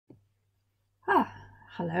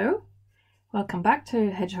Hello, welcome back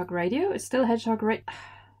to Hedgehog Radio. It's still Hedgehog Radio.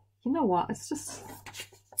 You know what? It's just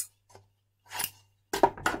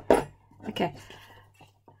okay.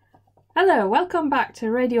 Hello, welcome back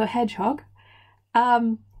to Radio Hedgehog.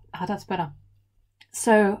 That's better.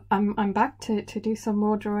 So I'm back to do some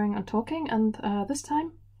more drawing and talking, and this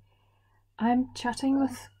time I'm chatting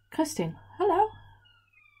with Kristin. Hello.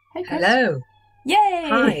 Hey, Kristin. Hello. Yay!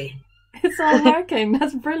 Hi. It's all working.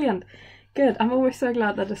 That's brilliant. Good. I'm always so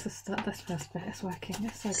glad that this first bit is working.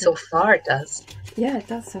 It's so good. So far it does. Yeah, it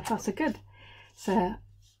does so far. So good. So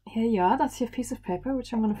here you are. That's your piece of paper,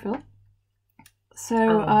 which I'm going to fill.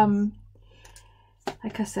 So,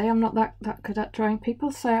 like I say, I'm not that good at drawing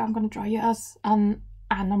people, so I'm going to draw you as an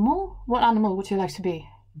animal. What animal would you like to be?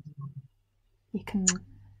 You can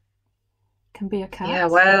be a cat. Yeah,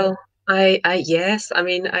 well, yes. I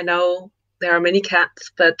mean, I know there are many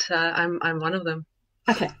cats, but I'm one of them.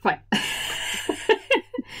 Okay, fine.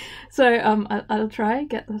 So I'll try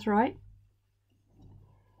get this right.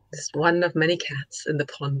 Just one of many cats in the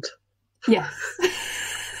pond. Yes.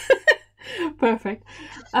 Perfect.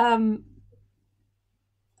 I'm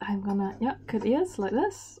gonna good ears like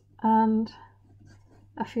this, and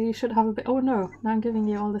I feel you should have a bit. Oh no! Now I'm giving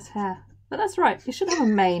you all this hair, but that's right. You should have a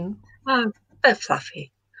mane. They're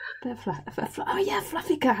fluffy. They're fluffy. Oh yeah,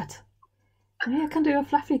 fluffy cat. Maybe I can do a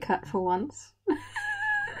fluffy cat for once.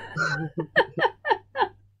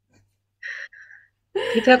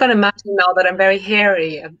 People are going to imagine now that I'm very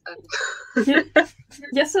hairy.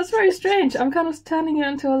 Yes, that's very strange. I'm kind of turning you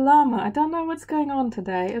into a llama. I don't know what's going on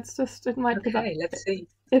today. It's just, it might be that. Let's see.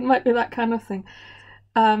 It might be that kind of thing.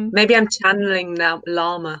 Maybe I'm channeling now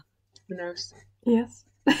llama. Who knows? Yes.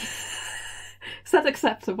 Is that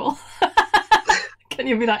acceptable? Can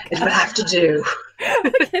you be that cat? It would have to do.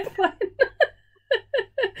 Okay, fine.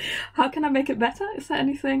 How can I make it better? Is there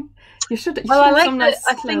anything you should? Well, I like some nice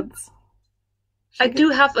I think I do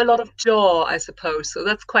have a lot of jaw, I suppose, so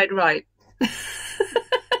that's quite right.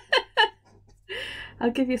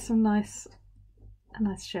 I'll give you a nice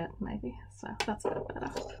shirt, maybe. So that's a bit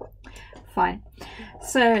better. Fine.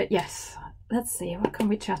 So yes, let's see. What can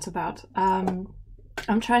we chat about? I'm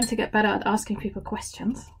trying to get better at asking people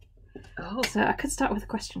questions. Oh. So I could start with a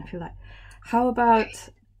question if you like. How about?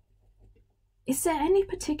 Is there any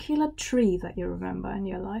particular tree that you remember in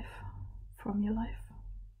your life, from your life?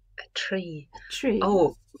 A tree. A tree.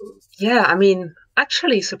 Oh, yeah. I mean,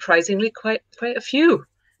 actually, surprisingly, quite a few.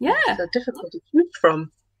 Yeah. They're difficult to choose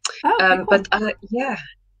from. Oh, cool. But yeah,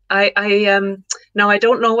 I now I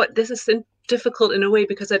don't know what this is difficult in a way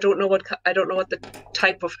because I don't know what the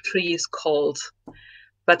type of tree is called.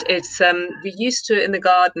 But it's we used to in the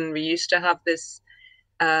garden we used to have this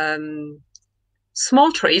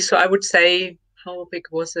small tree. So I would say, how big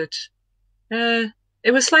was it?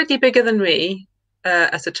 It was slightly bigger than me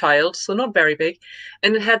as a child, so not very big,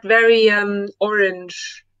 and it had very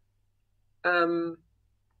orange.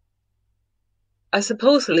 I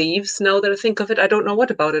suppose leaves. Now that I think of it, I don't know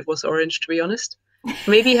what about it was orange, to be honest.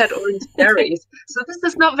 Maybe it had orange berries. So this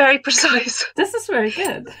is not very precise. This is very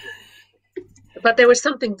good. But there was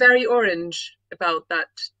something very orange about that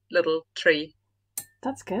little tree.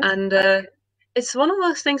 That's good. And it's one of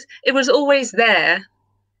those things. It was always there,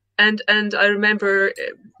 and I remember,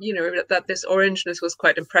 that this orangeness was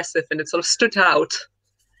quite impressive, and it sort of stood out.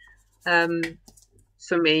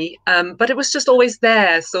 For me, but it was just always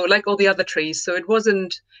there. So like all the other trees, so it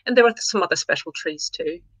wasn't, and there were some other special trees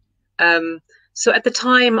too. So at the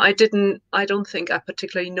time, I don't think I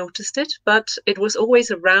particularly noticed it, but it was always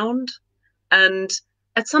around, and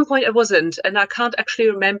at some point it wasn't, and I can't actually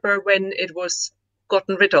remember when it was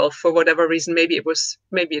gotten rid of for whatever reason. Maybe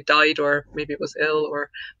it died, or maybe it was ill, or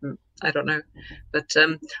I don't know. But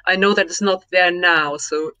I know that it's not there now.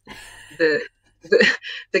 So the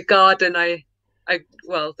garden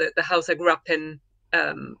the house I grew up in,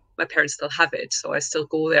 my parents still have it, so I still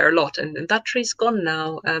go there a lot. And that tree's gone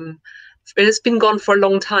now. It's been gone for a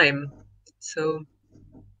long time. So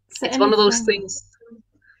it's one of those things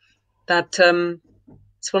that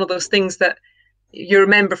you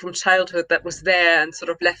remember from childhood that was there and sort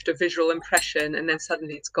of left a visual impression, and then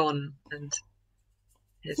suddenly it's gone, and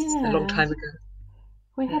it's a long time ago.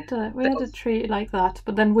 We had a tree like that,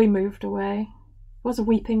 but then we moved away. It was a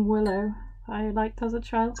weeping willow I liked as a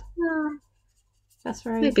child. Yeah.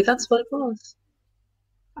 Maybe that's what it was.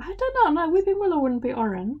 I don't know. No, weeping willow wouldn't be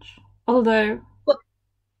orange. Although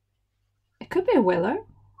it could be a willow.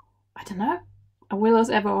 I don't know. Are willows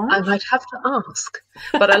ever orange? I might have to ask.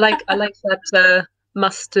 But I like that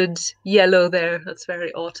mustard yellow there. That's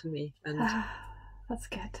very autumny, and that's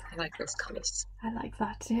good. I like those colours. I like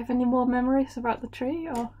that. Do you have any more memories about the tree,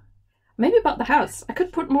 or Maybe about the house. I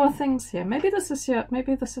could put more things here. Maybe this is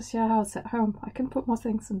your house at home. I can put more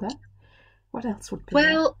things in there. What else would be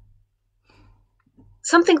Well,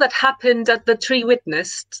 something that happened that the tree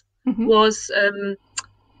witnessed was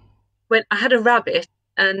when I had a rabbit,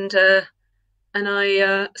 and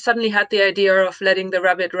I suddenly had the idea of letting the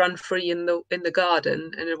rabbit run free in the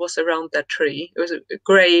garden, and it was around that tree. It was a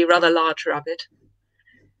grey, rather large rabbit.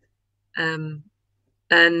 And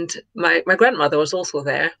my grandmother was also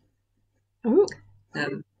there,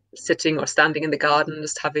 sitting or standing in the garden,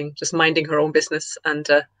 just minding her own business. And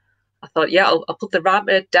I thought, yeah, I'll put the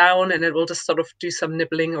rabbit down, and it will just sort of do some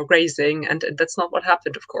nibbling or grazing. And that's not what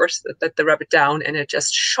happened, of course. It let the rabbit down, and it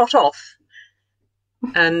just shot off.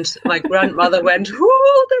 And my grandmother went,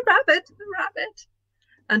 "Oh, the rabbit,"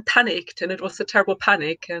 and panicked, and it was a terrible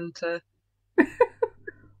panic. And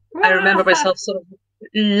I remember myself sort of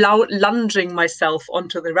lunging myself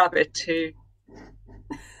onto the rabbit to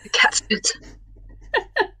catch it,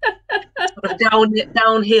 sort of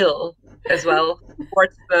downhill as well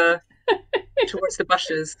towards the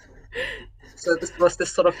bushes. So this was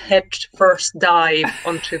this sort of head first dive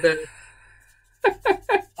onto the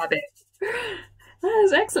rabbit. That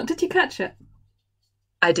is excellent. Did you catch it?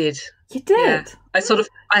 I did. You did? Yeah.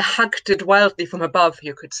 I hugged it wildly from above,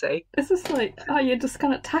 you could say. Is this like, you just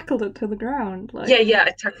kind of tackled it to the ground? Like... Yeah,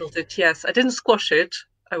 I tackled it, yes. I didn't squash it.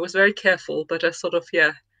 I was very careful, but I sort of,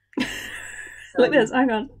 like this,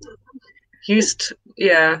 hang on. Used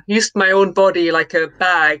my own body like a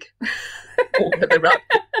bag over the rabbit.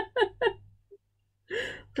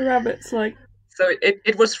 The rabbit's like... So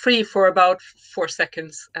it was free for about 4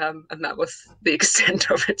 seconds, and that was the extent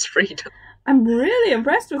of its freedom. I'm really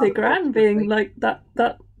impressed with your gran being like that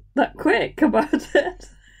quick about it.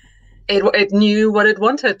 It knew what it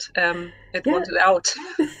wanted. It wanted out.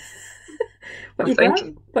 But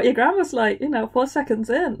your gran was like, 4 seconds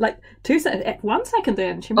in, like 2 seconds, 1 second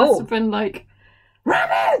in, she must have been like,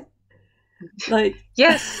 rabbit! Like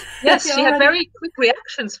yes, she had very quick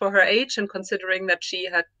reactions for her age, and considering that she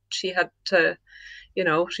had she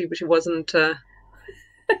wasn't.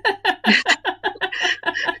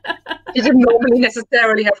 She didn't normally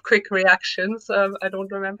necessarily have quick reactions. I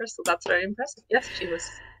don't remember, so that's very impressive. Yes, she was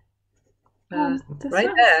there.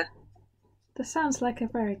 This sounds like a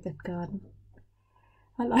very good garden.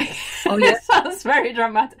 I like it. Oh, yeah. It sounds very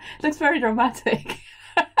dramatic. It looks very dramatic.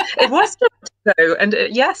 It was dramatic, though, and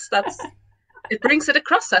yes, it brings it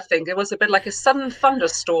across, I think. It was a bit like a sudden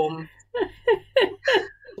thunderstorm.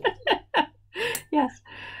 Yes.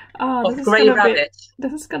 Of grey rabbit.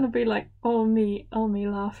 This is going to be like all me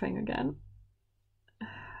laughing again.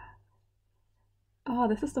 Oh,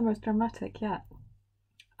 this is the most dramatic yet.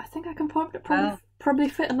 I think I can probably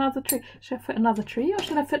fit another tree. Should I fit another tree, or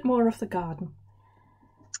should I fit more of the garden?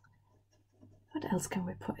 What else can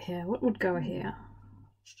we put here? What would go here?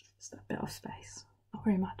 Just a bit of space. Not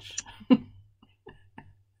very much.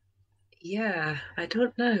 Yeah, I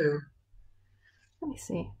don't know. Let me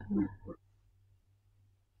see.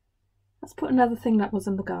 Let's put another thing that was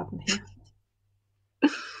in the garden here.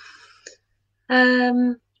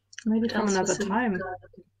 Maybe from another time.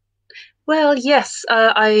 Well, yes,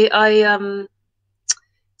 I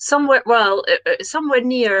somewhere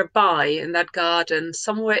nearby in that garden,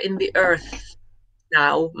 somewhere in the earth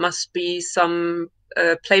now, must be some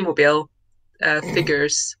Playmobil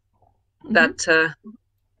figures that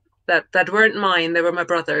weren't mine. They were my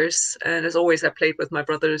brother's, and as always, I played with my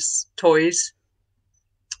brother's toys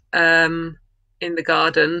in the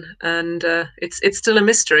garden, and it's still a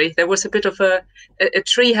mystery. There was a bit of a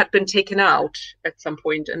tree had been taken out at some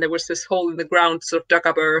point, and there was this hole in the ground, sort of dug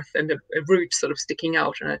up earth, and a root sort of sticking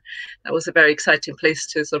out, and that was a very exciting place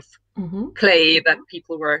to sort of play. That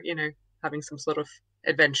people were, having some sort of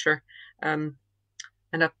adventure, and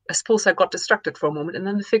I suppose I got distracted for a moment, and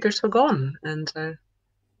then the figures were gone, and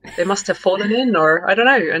they must have fallen in, or I don't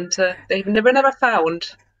know, and they were never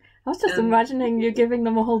found. I was just imagining you giving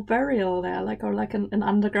them a whole burial there, like an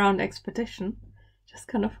underground expedition, just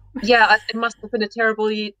kind of. Yeah, it must have been a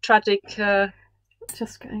terribly tragic.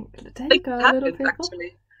 Just going. There you go, little people.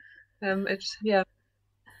 Actually,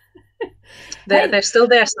 they're still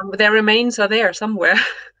there. Their remains are there somewhere.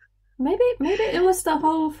 Maybe it was the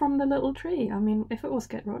hole from the little tree. I mean, if it was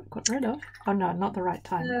got rid of. Oh no, not the right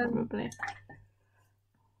time, probably.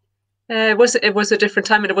 It was a different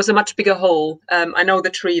time, and it was a much bigger hole. I know the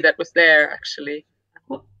tree that was there, actually.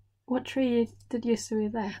 What tree did you see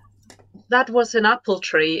there? That was an apple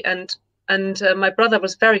tree, and my brother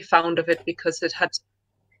was very fond of it because it had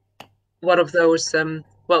one of those.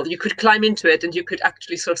 You could climb into it, and you could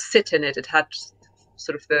actually sort of sit in it. It had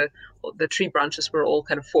sort of the tree branches were all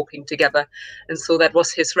kind of forking together, and so that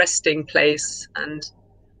was his resting place. And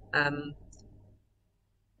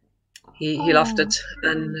he loved it.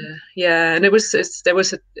 And and there was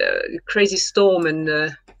a crazy storm in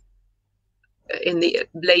the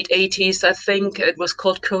late 80s, I think. It was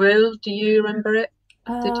called Kirill. Do you remember it?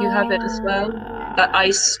 Did you have it as well? That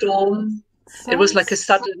ice storm. It was like a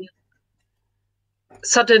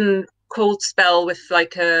sudden cold spell with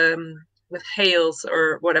like with hails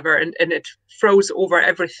or whatever, and it froze over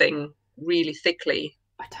everything really thickly.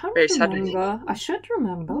 I don't very remember. Suddenly. I should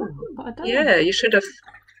remember, but I don't. Yeah, you should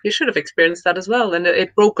have experienced that as well. And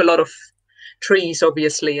it broke a lot of trees,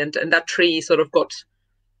 obviously, and that tree sort of got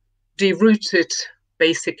derooted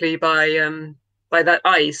basically by that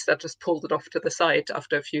ice that just pulled it off to the side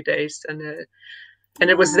after a few days. And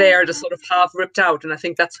it was there, just sort of half ripped out. And I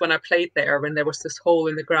think that's when I played there, when there was this hole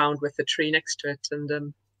in the ground with the tree next to it.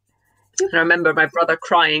 And I remember my brother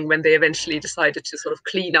crying when they eventually decided to sort of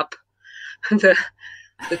clean up the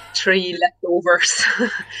tree leftovers.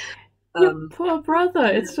 Your poor brother.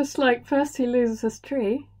 It's just like first he loses his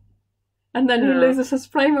tree, and then he loses his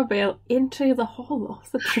Playmobil into the hole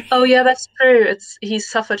of the tree. Oh yeah, that's true. He's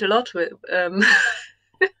suffered a lot with.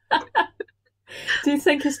 Do you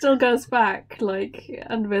think he still goes back, like,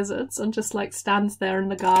 and visits, and just like stands there in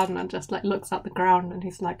the garden and just like looks at the ground, and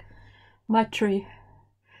he's like, "My tree,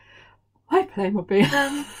 my Playmobil."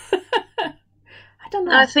 I don't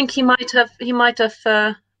know. I think he might have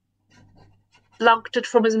blocked it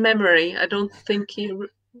from his memory. I don't think he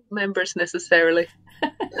remembers necessarily.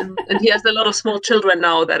 And he has a lot of small children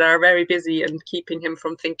now that are very busy and keeping him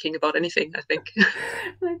from thinking about anything, I think.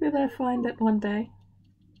 Maybe they'll find it one day.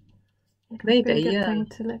 Maybe, be a good yeah. thing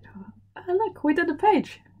to look for. Oh, look, we did a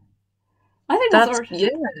page. I think that's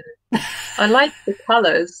I like the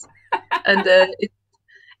colours, and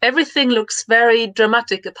everything looks very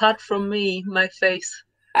dramatic apart from me, my face.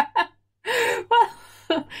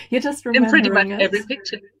 Well, you're just remembering in pretty much it. every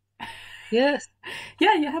picture. Yes.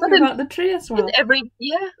 Yeah, you're happy about the tree as well.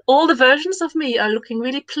 All the versions of me are looking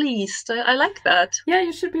really pleased. I like that. Yeah,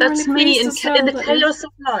 you should be That's really me pleased in the chaos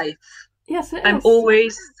of life. Yes, it I'm is.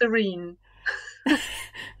 always serene.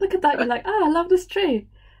 Look at that, you're like, I love this tree.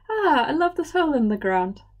 I love this hole in the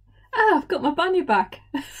ground. I've got my bunny back.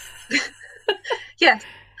 Yes,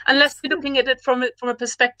 unless you're looking at it from a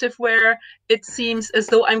perspective where it seems as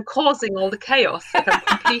though I'm causing all the chaos, that I'm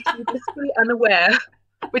completely blissfully unaware,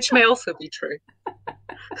 which may also be true.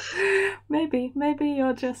 Maybe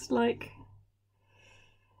you're just like,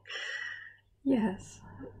 yes.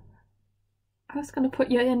 I was going to put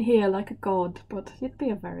you in here like a god, but you'd be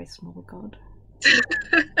a very small god.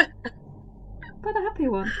 But a happy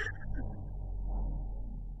one.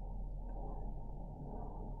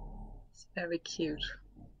 It's very cute.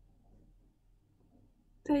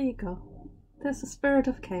 There you go. There's a spirit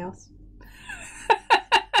of chaos.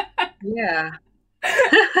 Yeah.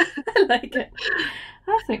 I like it.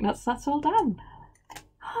 I think that's all done.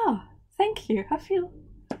 Thank you. I feel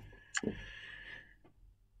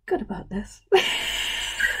good about this.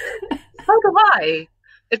 How do I?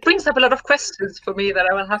 It brings up a lot of questions for me that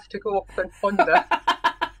I will have to go off and ponder.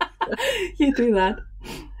 You do that.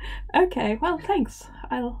 Okay, well, thanks.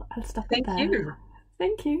 I'll stop it there. Thank you.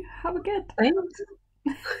 Thank you. Have a good. Thanks.